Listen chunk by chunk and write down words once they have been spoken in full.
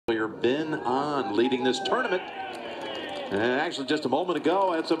Ben An leading this tournament. And actually, just a moment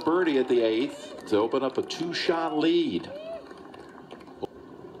ago, that's a birdie at the 8th to open up a 2-shot lead.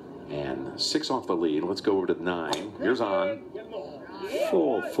 And 6 off the lead. Let's go over to 9. Here's On.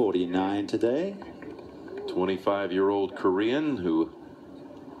 4:49 today. 25-year-old Korean who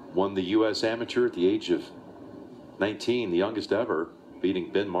won the U.S. Amateur at the age of 19, the youngest ever,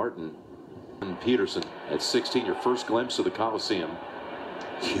 beating Ben Martin. And Peterson at 16, your first glimpse of the Coliseum.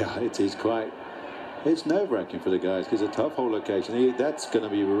 Yeah, it's nerve-wracking for the guys because it's a tough hole location. That's going to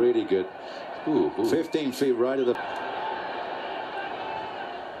be really good. Ooh. 15 feet right of the...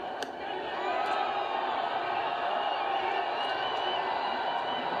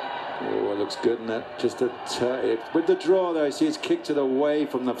 Oh, it looks good in that. Just with the draw, though, see it's kicked it away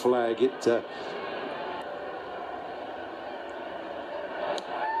from the flag.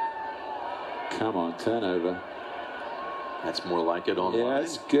 Come on, turnover. That's more like it on line.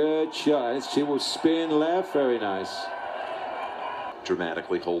 Yes, good shot. She will spin left. Very nice.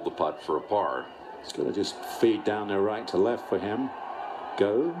 Dramatically hold the putt for a par. It's got to just feed down there right to left for him.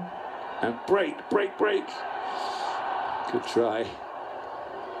 Go. And break. Good try.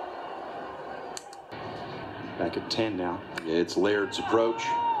 Back at 10 now. It's Laird's approach.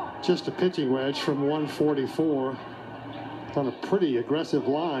 Just a pitching wedge from 144 on a pretty aggressive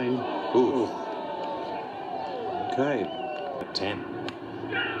line. Ooh. Okay. At 10.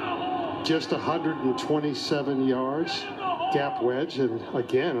 Just 127 yards. Gap wedge, and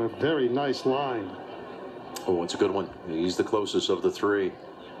again, a very nice line. Oh, it's a good one. He's the closest of the 3.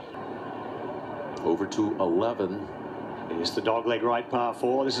 Over to 11. It's the dogleg right par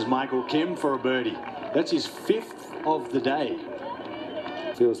 4. This is Michael Kim for a birdie. That's his 5th of the day.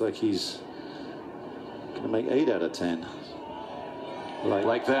 Feels like he's going to make 8 out of 10.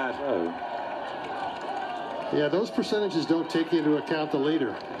 Like that. Oh. Yeah, those percentages don't take into account the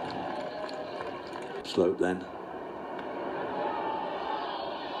leader. Slope then.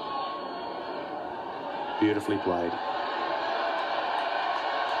 Beautifully played.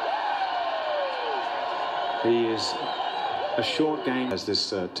 He is a short game as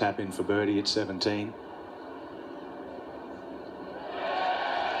this tap in for birdie at 17.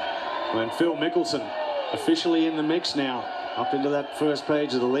 And Phil Mickelson officially in the mix now, up into that first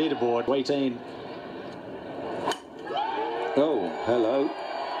page of the leaderboard. 18. Oh, hello.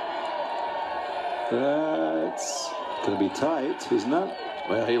 That's going to be tight, isn't it?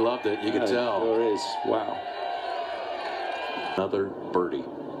 Well, he loved it. You can tell. There is. Wow. Another birdie.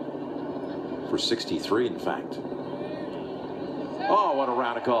 For 63, in fact. Oh, what a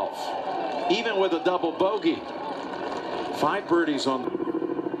round of golf. Even with a double bogey. 5 birdies on.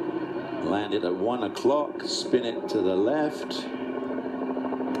 Land it at 1 o'clock. Spin it to the left.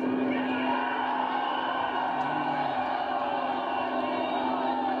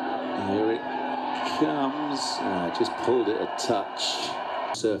 Here it comes. Just pulled it a touch.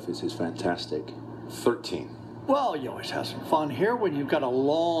 Surface is fantastic. 13. Well, you always have some fun here when you've got a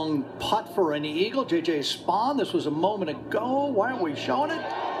long putt for an eagle. J.J. Spaun, this was a moment ago. Why aren't we showing it?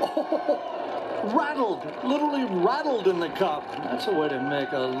 Oh, rattled, literally rattled in the cup. That's a way to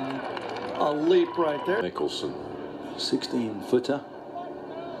make a leap right there. Mickelson. 16-footer.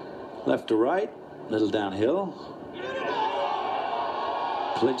 Left to right. Little downhill.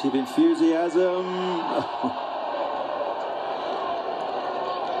 Plenty of enthusiasm.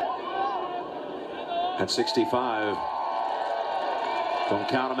 At 65. Don't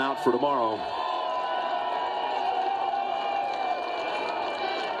count him out for tomorrow.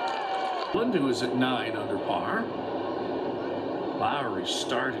 London was at 9 under par. Lowry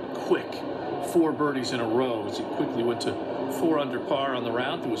started quick. 4 birdies in a row as he quickly went to 4 under par on the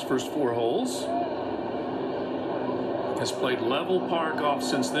round through his first 4 holes. Has played level par golf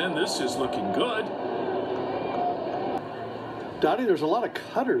since then. This is looking good. Dottie, there's a lot of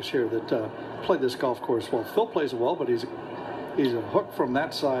cutters here that play this golf course well. Phil plays it well, but he's a hook from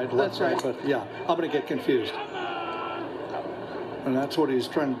that side, left side. But yeah, I'm going to get confused. And that's what he's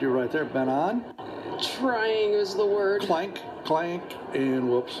trying to do right there. Ben on. Trying is the word. Clank, clank, and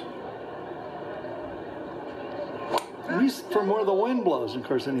whoops. And he's from where the wind blows. And of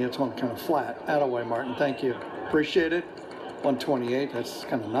course, then he hits one kind of flat. Attaway, Martin. Thank you. Appreciate it. 128. That's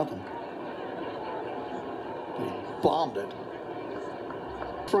kind of nothing. He bombed it.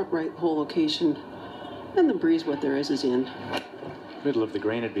 Front right hole location. And the breeze, what there is in. Middle of the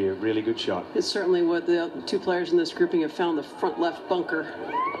green would be a really good shot. It's certainly what the 2 players in this grouping have found, the front left bunker.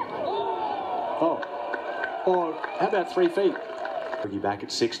 Oh. Or how about 3 feet? Boogie back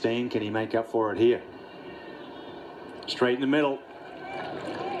at 16. Can he make up for it here? Straight in the middle.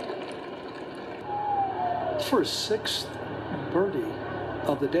 For his 6th birdie.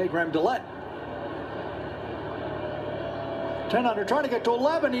 of the day, Graham Dillette. 10 under, trying to get to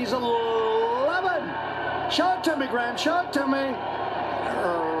 11. He's 11. Show it to me, Graham. Show it to me.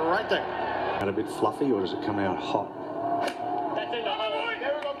 Right there. Out a bit fluffy, or does it come out hot?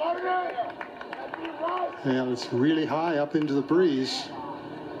 And it's really high up into the breeze.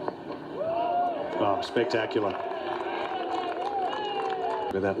 Oh, spectacular.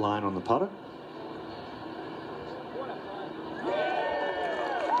 Look at that line on the putter.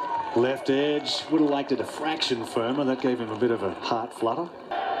 Left edge. Would have liked it a fraction firmer. That gave him a bit of a heart flutter.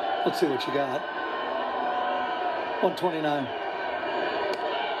 Let's see what you got. 129.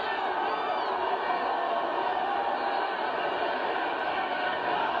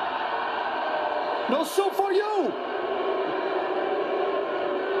 No soup for you.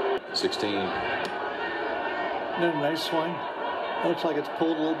 16. Nice swing. That looks like it's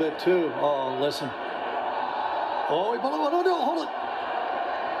pulled a little bit too. Oh, listen. Oh, he pulled it. No, hold it.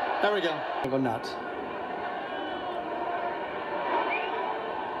 There we go. Go nuts.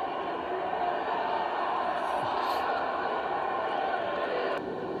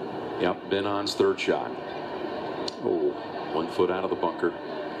 Yep, Ben On's third shot. Oh, 1 foot out of the bunker.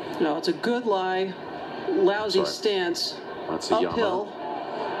 No, it's a good lie. Lousy Sorry. stance. Matsuyama. Uphill.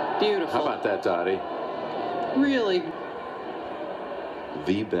 Beautiful. How about that, Dottie? Really.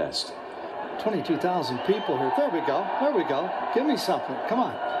 The best. 22,000 people here. There we go. There we go. Give me something. Come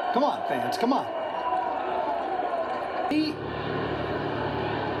on. Come on, fans. Come on. He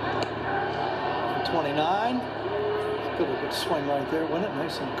 29. Good swing right there. Win it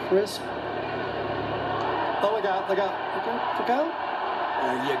nice and crisp. Oh, look out. Look out. Look out. Look out.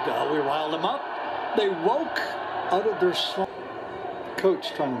 There you go. We riled them up. They woke out of their slump.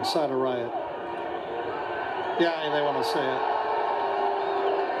 Coach trying to incite a riot. Yeah, they want to say it.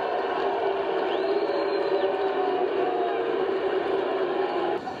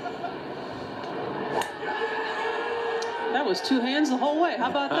 That was 2 hands the whole way. How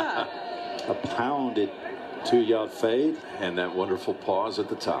about that? A pounded 2-yard fade. And that wonderful pause at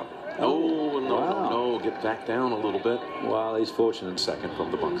the top. Oh, no, wow. no, get back down a little bit. Well, he's fortunate. Second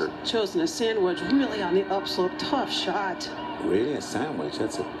from the bunker. Chosen a sandwich really on the upslope. Tough shot. Really, a sandwich?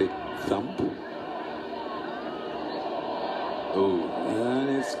 That's a big thump. Oh, And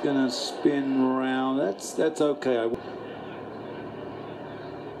it's gonna spin round. That's okay.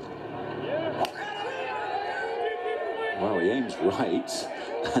 Well, he aims right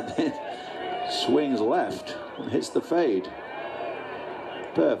and then swings left and hits the fade.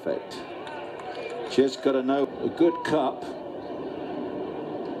 Perfect. Just got to know a good cup.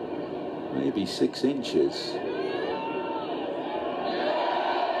 Maybe 6 inches.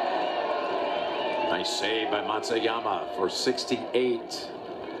 nice save by Matsuyama for 68.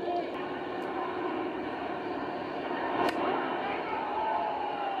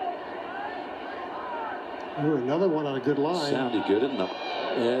 Ooh, another one on a good line. Sounded good, isn't it?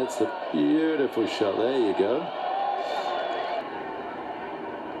 Yeah, it's a beautiful shot. There you go.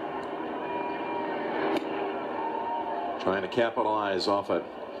 Trying to capitalize off a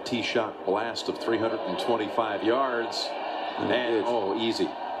tee shot blast of 325 yards. And, oh, easy.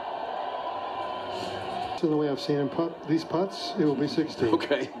 So the way I've seen him putt these putts, it will be 16.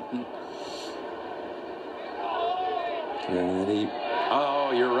 Okay. And he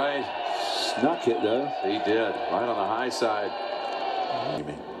Oh, you're right. snuck it, though. He did. Right on the high side.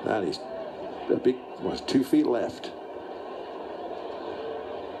 That is a big, was 2 feet left.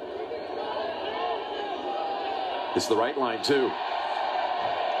 It's the right line, too.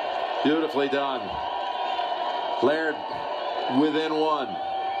 Beautifully done. Laird within 1.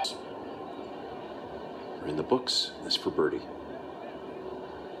 We're in the books. This for birdie.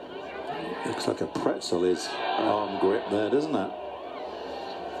 Looks like a pretzel, his arm grip there, doesn't it?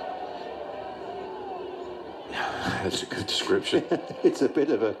 That's a good description. It's a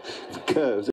bit of a curve.